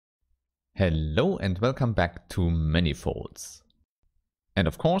Hello and welcome back to Manifolds. And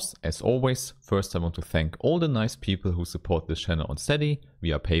of course, as always, first I want to thank all the nice people who support this channel on Steady,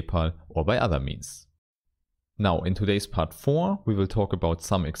 via PayPal or by other means. Now in today's part 4 we will talk about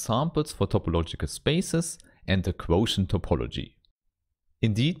some examples for topological spaces and the quotient topology.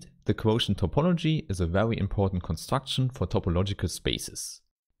 Indeed, the quotient topology is a very important construction for topological spaces.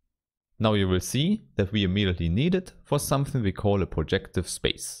 Now you will see that we immediately need it for something we call a projective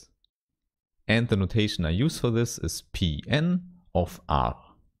space. And the notation I use for this is Pn of R.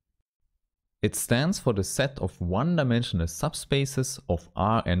 It stands for the set of one-dimensional subspaces of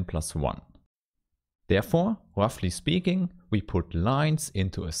Rn plus 1. Therefore, roughly speaking, we put lines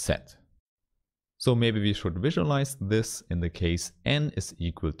into a set. So maybe we should visualize this in the case n is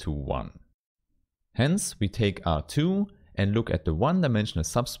equal to 1. Hence, we take R2 and look at the one-dimensional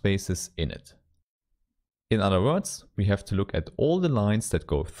subspaces in it. In other words, we have to look at all the lines that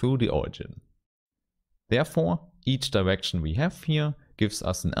go through the origin. Therefore, each direction we have here gives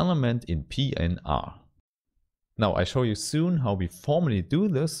us an element in Pnr. Now I show you soon how we formally do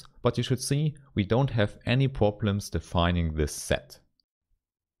this, but you should see we don't have any problems defining this set.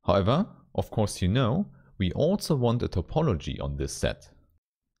 However, of course you know, we also want a topology on this set.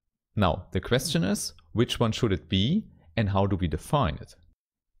 Now the question is, which one should it be and how do we define it?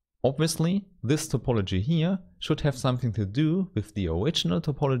 Obviously, this topology here should have something to do with the original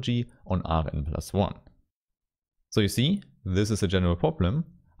topology on Rn plus 1. So you see, this is a general problem.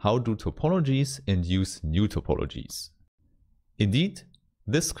 How do topologies induce new topologies? Indeed,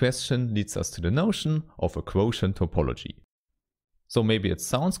 this question leads us to the notion of a quotient topology. So maybe it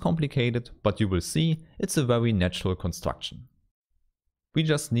sounds complicated, but you will see it's a very natural construction. We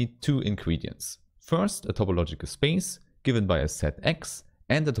just need two ingredients. First, a topological space given by a set X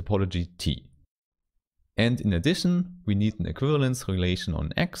and a topology T. And in addition, we need an equivalence relation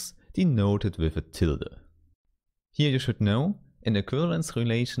on X denoted with a tilde. Here you should know, an equivalence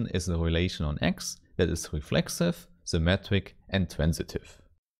relation is a relation on X that is reflexive, symmetric and transitive.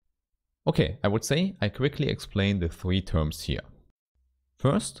 Okay, I would say I quickly explain the three terms here.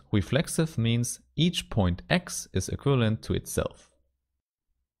 First, reflexive means each point X is equivalent to itself.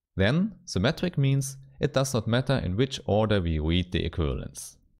 Then, symmetric means it does not matter in which order we read the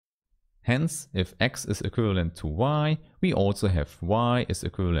equivalence. Hence, if X is equivalent to Y, we also have Y is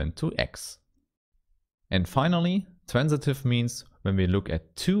equivalent to X. And finally, transitive means when we look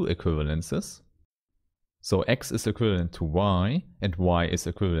at two equivalences, so X is equivalent to Y and Y is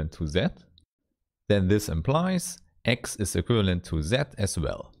equivalent to Z, then this implies X is equivalent to Z as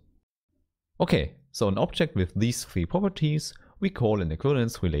well. Okay, so an object with these three properties we call an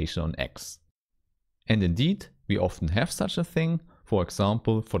equivalence relation on X. And indeed, we often have such a thing. For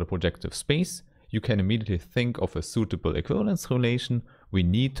example, for the projective space, you can immediately think of a suitable equivalence relation. We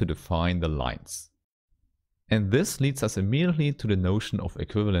need to define the lines. And this leads us immediately to the notion of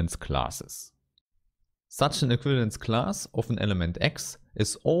equivalence classes. Such an equivalence class of an element X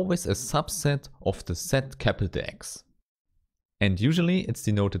is always a subset of the set capital X. And usually it's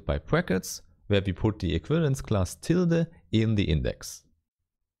denoted by brackets, where we put the equivalence class tilde in the index.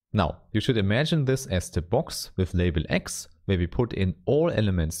 Now, you should imagine this as the box with label X, where we put in all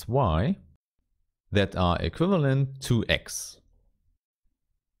elements Y that are equivalent to X.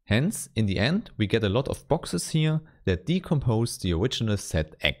 Hence, in the end, we get a lot of boxes here that decompose the original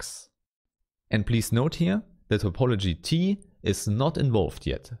set X. And please note here, the topology T is not involved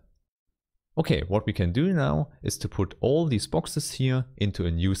yet. Okay, what we can do now is to put all these boxes here into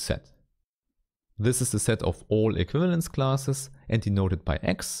a new set. This is the set of all equivalence classes and denoted by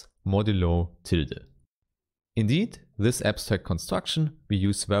X modulo tilde. Indeed, this abstract construction we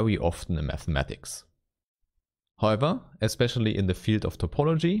use very often in mathematics. However, especially in the field of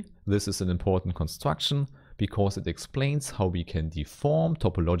topology, this is an important construction because it explains how we can deform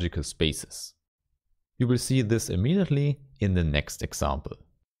topological spaces. You will see this immediately in the next example.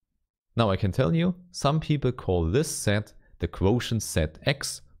 Now I can tell you, some people call this set the quotient set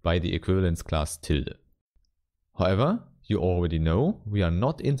X by the equivalence class tilde. However, you already know we are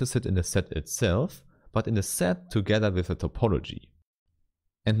not interested in the set itself, but in the set together with a topology.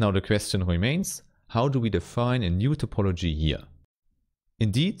 And now the question remains, how do we define a new topology here?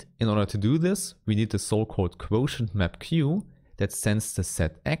 Indeed, in order to do this, we need the so-called quotient map Q that sends the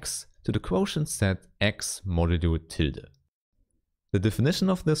set X to the quotient set X modulo tilde. The definition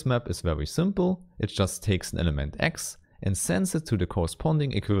of this map is very simple. It just takes an element X and sends it to the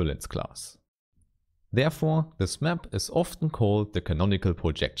corresponding equivalence class. Therefore, this map is often called the canonical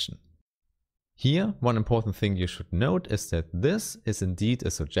projection. Here, one important thing you should note is that this is indeed a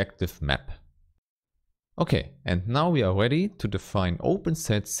surjective map. Okay, and now we are ready to define open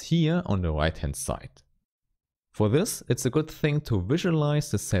sets here on the right hand side. For this, it's a good thing to visualize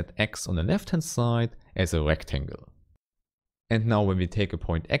the set X on the left hand side as a rectangle. And now when we take a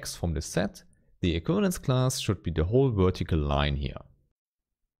point X from the set, the equivalence class should be the whole vertical line here.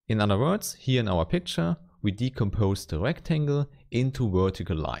 In other words, here in our picture, we decompose the rectangle into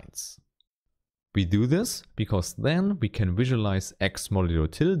vertical lines. We do this because then we can visualize X modulo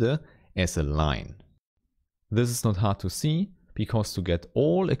tilde as a line. This is not hard to see because to get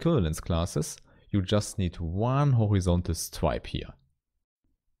all equivalence classes, you just need one horizontal stripe here.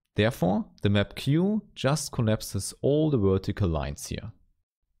 Therefore, the map Q just collapses all the vertical lines here.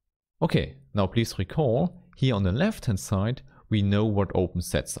 Okay, now please recall, here on the left hand side, we know what open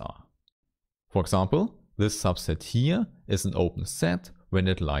sets are. For example, this subset here is an open set when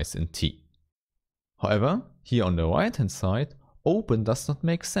it lies in T. However, here on the right hand side, open does not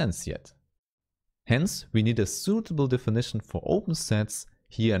make sense yet. Hence, we need a suitable definition for open sets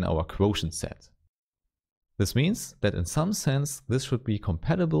here in our quotient set. This means that in some sense this should be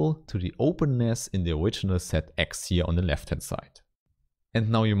compatible to the openness in the original set X here on the left hand side. And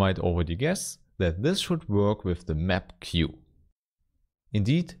now you might already guess that this should work with the map Q.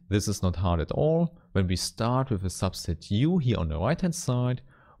 Indeed, this is not hard at all. When we start with a subset U here on the right hand side,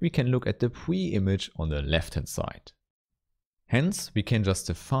 we can look at the pre-image on the left hand side. Hence, we can just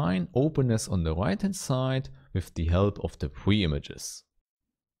define openness on the right hand side with the help of the pre-images.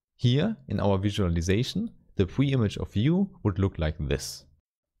 Here in our visualization, the pre-image of U would look like this.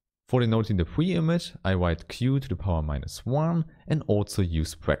 For denoting the pre-image, I write Q to the power -1 and also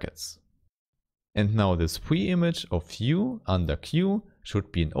use brackets. And now this pre-image of U under Q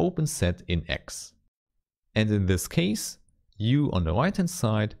should be an open set in X. And in this case, U on the right hand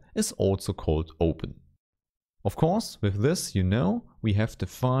side is also called open. Of course, with this you know we have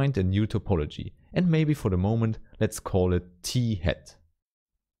defined a new topology, and maybe for the moment let's call it T hat.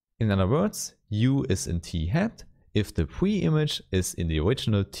 In other words, U is in T hat if the pre-image is in the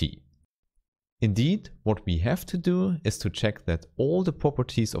original T. Indeed, what we have to do is to check that all the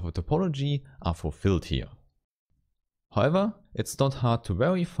properties of a topology are fulfilled here. However, it's not hard to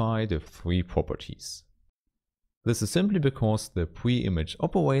verify the three properties. This is simply because the pre-image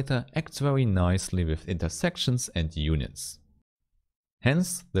operator acts very nicely with intersections and unions.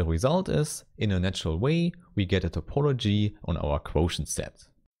 Hence, the result is, in a natural way, we get a topology on our quotient set.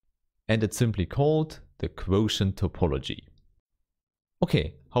 And it's simply called the quotient topology.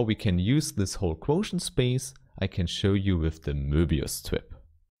 Okay, how we can use this whole quotient space, I can show you with the Möbius strip.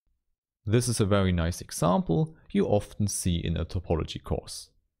 This is a very nice example you often see in a topology course.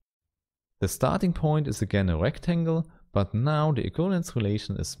 The starting point is again a rectangle, but now the equivalence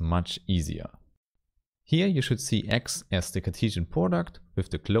relation is much easier. Here you should see X as the Cartesian product with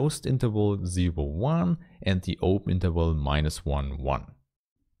the closed interval 0, 1 and the open interval -1, 1.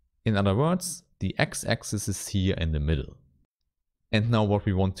 In other words, the x-axis is here in the middle. And now what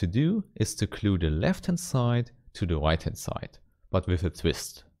we want to do is to glue the left hand side to the right hand side, but with a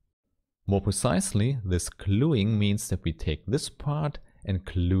twist. More precisely, this gluing means that we take this part and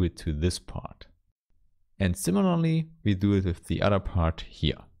glue it to this part. And similarly, we do it with the other part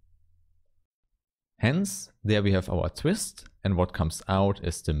here. Hence, there we have our twist, and what comes out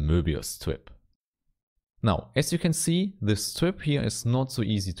is the Möbius strip. Now, as you can see, this strip here is not so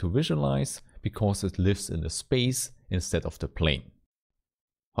easy to visualize because it lives in the space instead of the plane.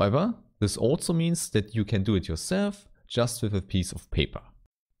 However, this also means that you can do it yourself just with a piece of paper.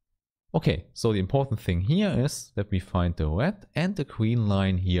 Okay, so the important thing here is that we find the red and the green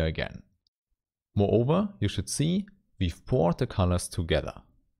line here again. Moreover, you should see we've poured the colors together.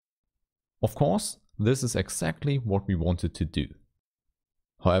 Of course, this is exactly what we wanted to do.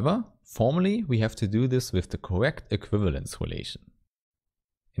 However, formally we have to do this with the correct equivalence relation.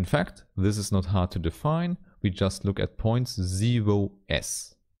 In fact, this is not hard to define, we just look at points 0,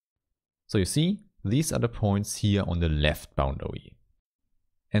 S. So you see, these are the points here on the left boundary.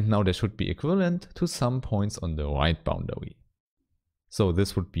 And now they should be equivalent to some points on the right boundary. So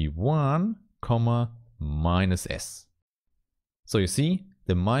this would be 1, -S. So you see,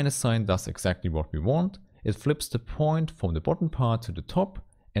 the minus sign does exactly what we want. It flips the point from the bottom part to the top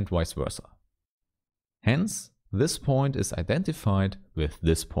and vice versa. Hence, this point is identified with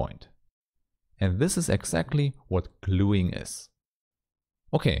this point. And this is exactly what gluing is.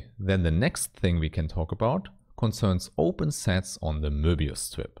 Okay, then the next thing we can talk about concerns open sets on the Möbius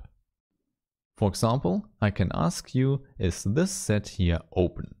strip. For example, I can ask you, is this set here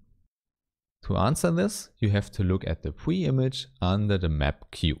open? To answer this, you have to look at the pre-image under the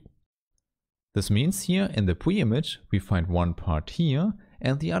map Q. This means here in the pre-image we find one part here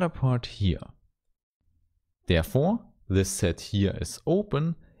and the other part here. Therefore, this set here is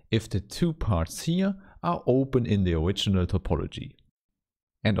open if the two parts here are open in the original topology.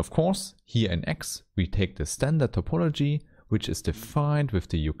 And of course, here in X, we take the standard topology, which is defined with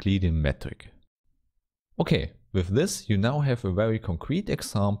the Euclidean metric. Okay, with this you now have a very concrete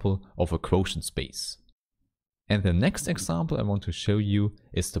example of a quotient space. And the next example I want to show you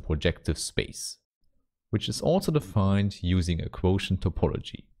is the projective space, which is also defined using a quotient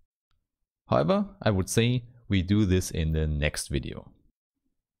topology. However, I would say we do this in the next video.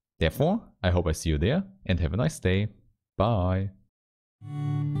 Therefore, I hope I see you there and have a nice day. Bye!